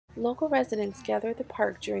Local residents gather at the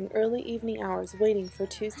park during early evening hours waiting for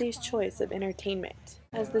Tuesday's choice of entertainment,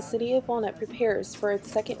 as the city of Walnut prepares for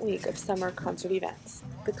its second week of summer concert events.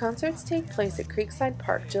 The concerts take place at Creekside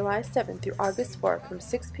Park July 7th through August 4th from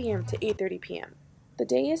 6 p.m. to 8:30 p.m. The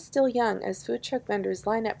day is still young as food truck vendors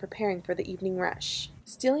line up preparing for the evening rush.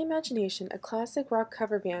 Steely Imagination, a classic rock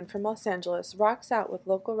cover band from Los Angeles, rocks out with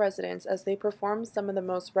local residents as they perform some of the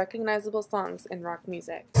most recognizable songs in rock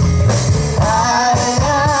music.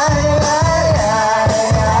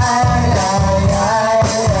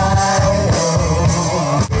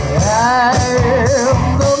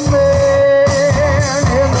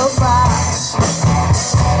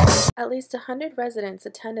 At least 100 residents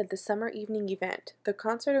attended the summer evening event. The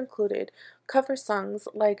concert included cover songs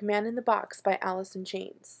like Man in the Box by Alice in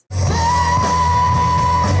Chains.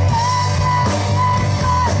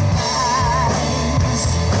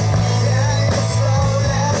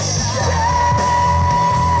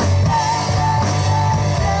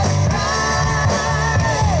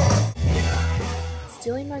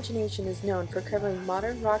 Steely Imagination is known for covering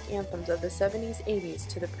modern rock anthems of the 70s, 80s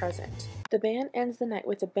to the present. The band ends the night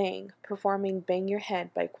with a bang, performing Bang Your Head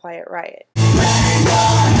by Quiet Riot.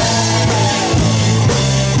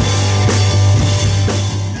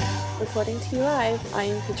 Reporting to you live, I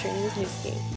am Katrina's Newscape.